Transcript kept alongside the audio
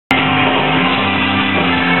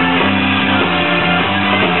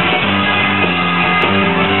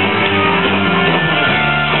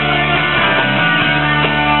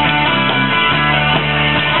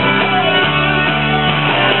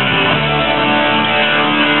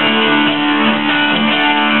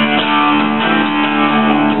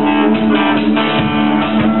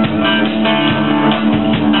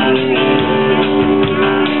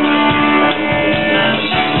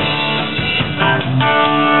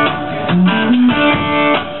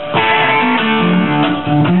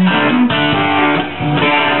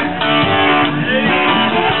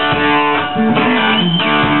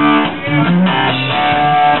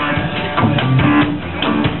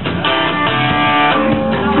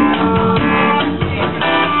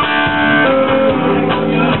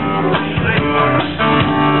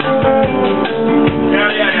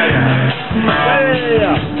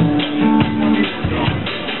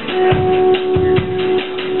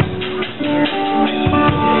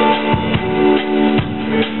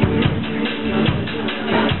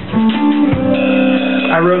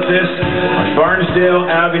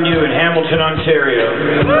Ontario.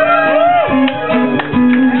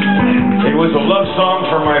 It was a love song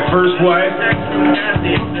for my first wife,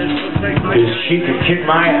 because she could kick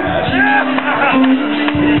my ass.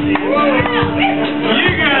 You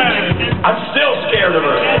got it! I'm still scared of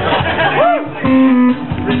her.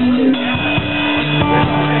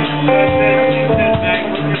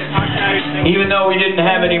 Even though we didn't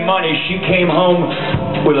have any money, she came home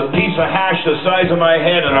with a piece of hash the size of my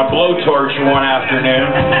head and a blowtorch one afternoon.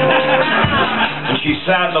 And she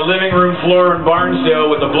sat in the living room floor in Barnesdale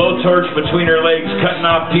with the blowtorch between her legs, cutting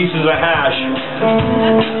off pieces of hash.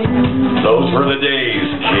 Those were the days,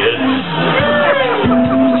 kids.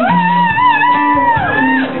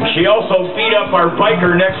 She also beat up our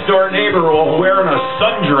biker next door neighbor while wearing a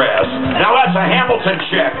sundress. Now that's a Hamilton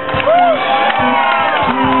check.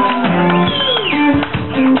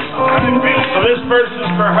 So this verse is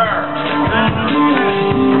for her.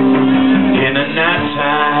 In the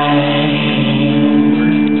nighttime,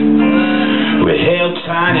 we held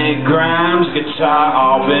Tiny Grimes' guitar,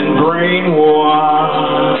 all been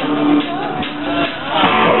brainwashed. A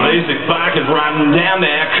lazy bikers riding down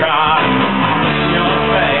their car. Your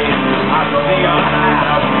face, I see your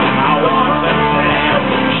house. I want to stand,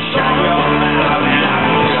 shut your mouth, and I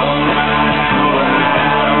can go right out of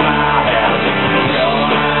my head. Go right out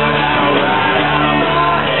of my head. Go right out of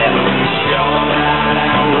my head. Go right out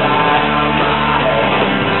of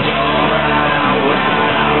my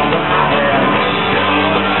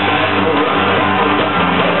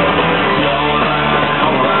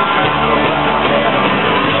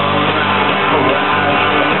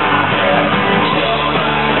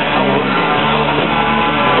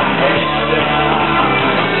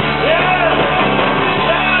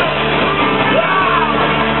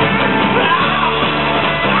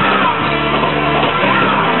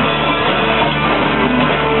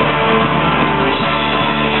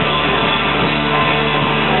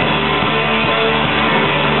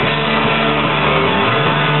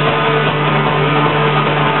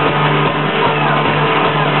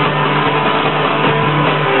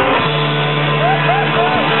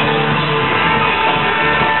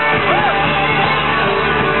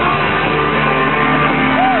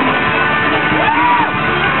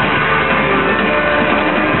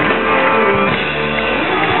Go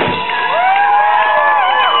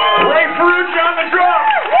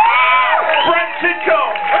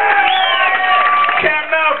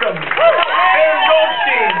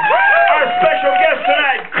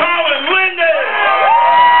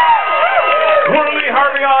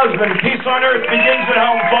OsMOND. Peace on earth begins at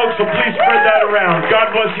home, folks, so please spread that around. God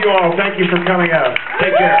bless you all. Thank you for coming out.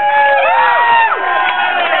 Take care.